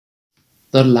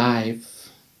the life.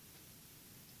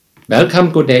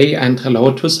 Welcome, good day, and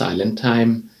hello to Silent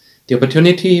Time, the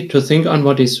opportunity to think on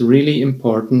what is really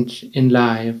important in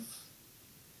life.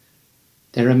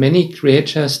 There are many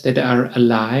creatures that are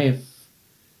alive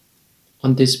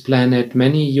on this planet,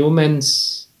 many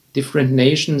humans, different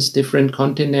nations, different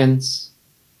continents.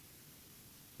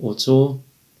 Also,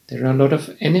 there are a lot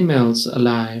of animals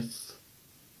alive,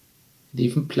 and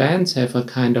even plants have a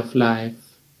kind of life.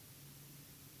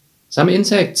 Some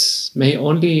insects may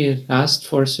only last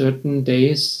for certain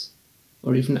days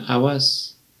or even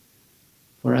hours.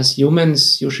 For us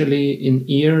humans, usually in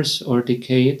years or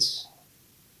decades.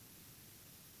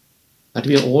 But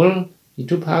we all need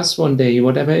to pass one day.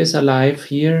 Whatever is alive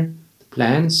here, the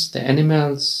plants, the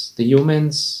animals, the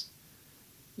humans,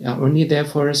 are only there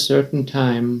for a certain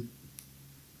time.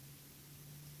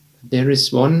 There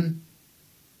is one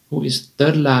who is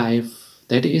the life,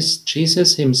 that is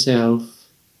Jesus himself.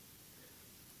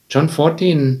 John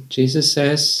 14, Jesus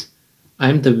says, I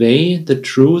am the way, the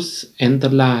truth, and the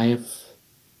life.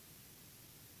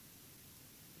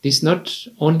 It is not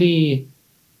only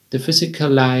the physical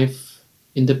life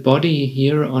in the body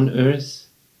here on earth.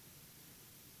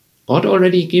 God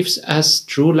already gives us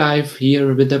true life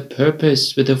here with a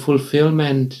purpose, with a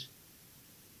fulfillment.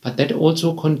 But that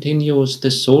also continues. The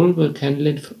soul can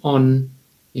live on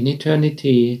in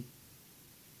eternity.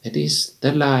 That is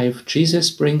the life. Jesus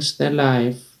brings the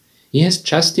life. He has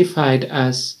justified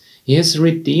us. He has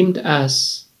redeemed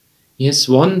us. He has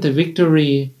won the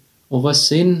victory over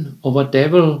sin, over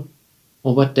devil,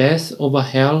 over death, over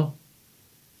hell,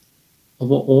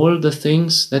 over all the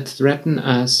things that threaten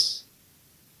us.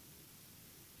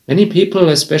 Many people,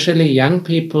 especially young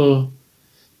people,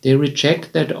 they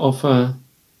reject that offer.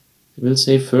 They will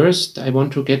say, first, I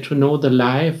want to get to know the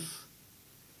life,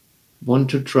 want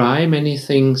to try many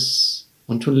things,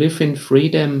 want to live in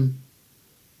freedom.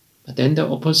 But then the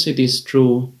opposite is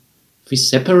true. If we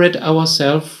separate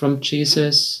ourselves from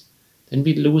Jesus, then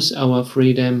we lose our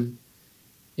freedom.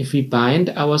 If we bind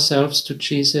ourselves to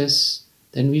Jesus,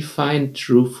 then we find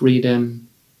true freedom.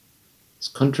 As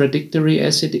contradictory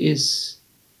as it is.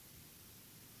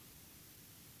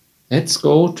 Let's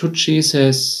go to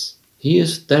Jesus. He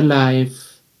is the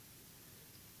life.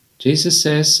 Jesus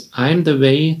says, I am the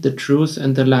way, the truth,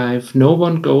 and the life. No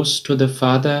one goes to the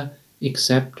Father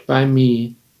except by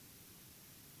me.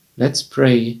 Let's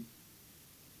pray.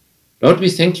 Lord, we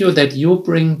thank you that you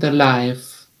bring the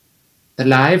life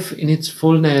in its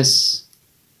fullness.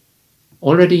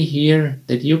 Already here,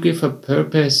 that you give a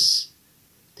purpose,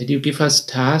 that you give us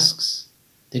tasks,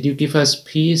 that you give us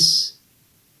peace,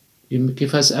 you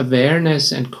give us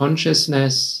awareness and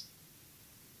consciousness,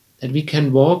 that we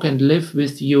can walk and live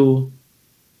with you,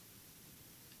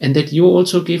 and that you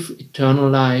also give eternal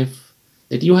life,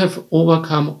 that you have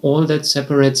overcome all that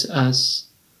separates us,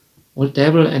 all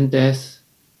devil and death,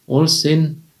 all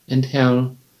sin and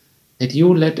hell, that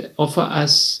you offer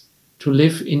us to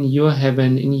live in your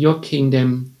heaven, in your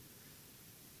kingdom.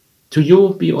 To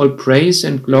you be all praise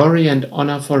and glory and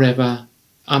honor forever.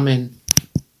 Amen.